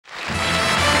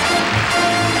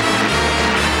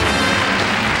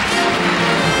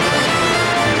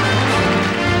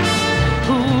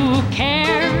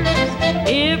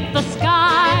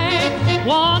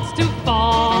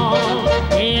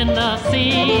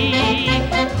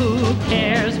Who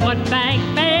cares what bank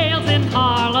fails in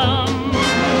Harlem?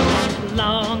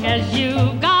 Long as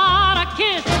you've got a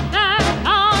kiss that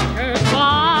conquers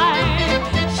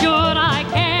life. Should I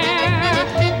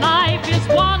care? Life is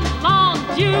one long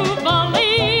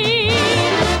jubilee.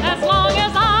 As long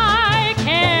as I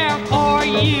care for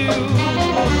you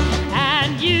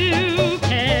and you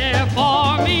care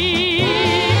for me.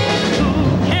 Who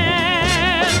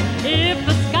cares if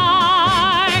the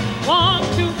sky wants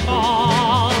to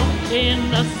fall in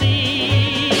the sea?